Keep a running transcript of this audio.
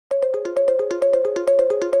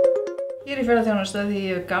Ég í ferðaþjónustu því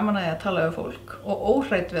ég gaman að tala við fólk og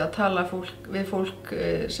óhrædd við að tala við fólk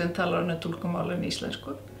sem talar önnur tungumál en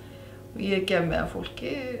íslensku. Ég gef mig að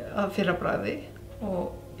fólki að fyrra bragði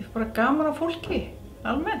og ég bara gaman að fólki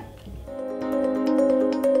almennt.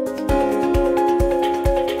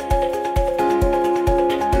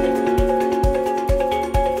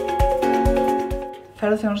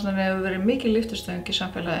 Ferðaþjónustan hefur verið mikil lyftistöng í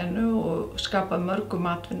samfélaginu og skapað mörgum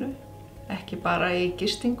atvinnu, ekki bara í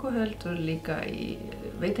gistingu heldur líka í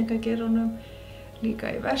veitingageiranum, líka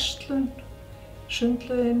í verslun,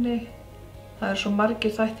 sundlauginni. Það svo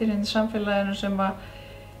margir þættir í samfélaginu sem að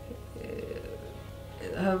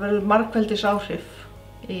hafa verið margfeldis áhrif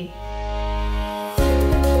í.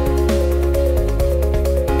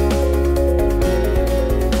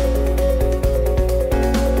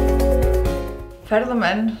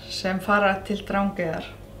 Ferðamenn sem fara til Drangeyjar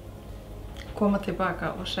koma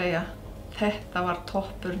tilbaka og segja þetta var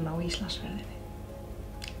toppurinn á Íslandsferðinni.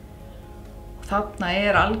 Þarna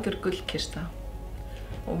algjör gullkista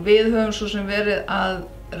og við höfum svo sem verið að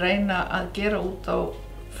reyna að gera út á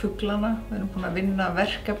fuglana. Við erum búin að vinna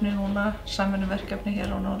verkefni núna, samvinnuverkefni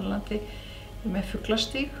hér á Norðurlandi með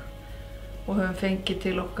fuglastíg og höfum fengið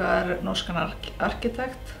til okkar norskan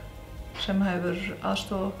arkitekt sem hefur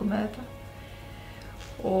aðstofað okkur með þetta.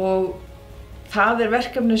 Og það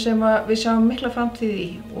verkefni sem við sjáum mikla framtíð í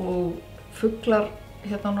og fuglar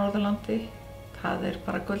hérna á Norðurlandi, það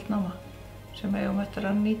bara gullnáma sem við eigum eftir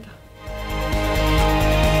að nýta.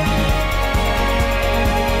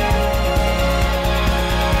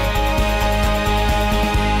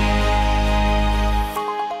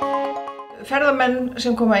 Ferðamenn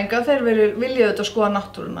sem koma hingað, þeir vilja auðvitað skoða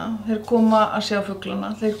náttúruna, þeir koma að sjá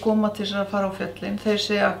fuglana, þeir koma til þess að fara á fjöllin, þeir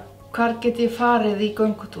segja hvar get ég farið í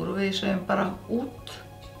göngutúr og við segjum bara út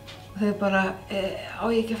og þeir bara á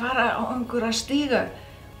ég ekki að fara á einhverja stíga,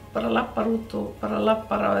 bara lappar út og bara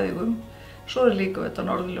lappar á augum. Svo líka þetta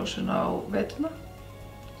norðurljósin á veturna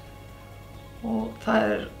og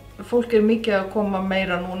fólk mikið að koma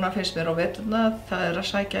meira núna finnst mér á veturna, það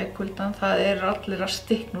að sækja í kuldann, það allir að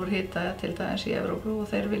stikna úr hita til dæmis í Evrópu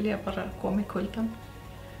og þeir vilja bara koma í kuldann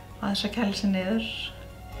aðeins að kæla sig niður.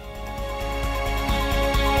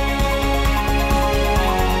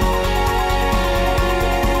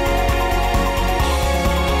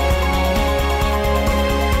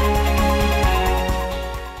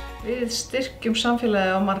 Við styrkjum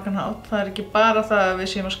samfélagið á margan hátt. Það ekki bara það að við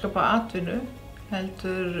séum að skapa atvinnu,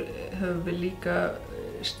 heldur höfum við líka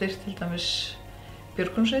styrkt til dæmis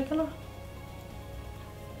björgunarsveitina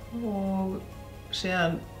og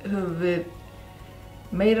síðan höfum við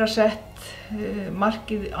meira sett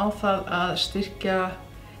markið á það að styrkja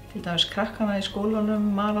til dæmis krakkana í skólanum,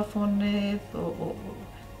 maraþonið og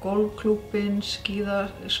golfklúbbinn,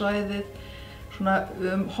 skíðasvæðið, svona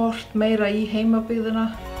horft meira í heimabyggðina.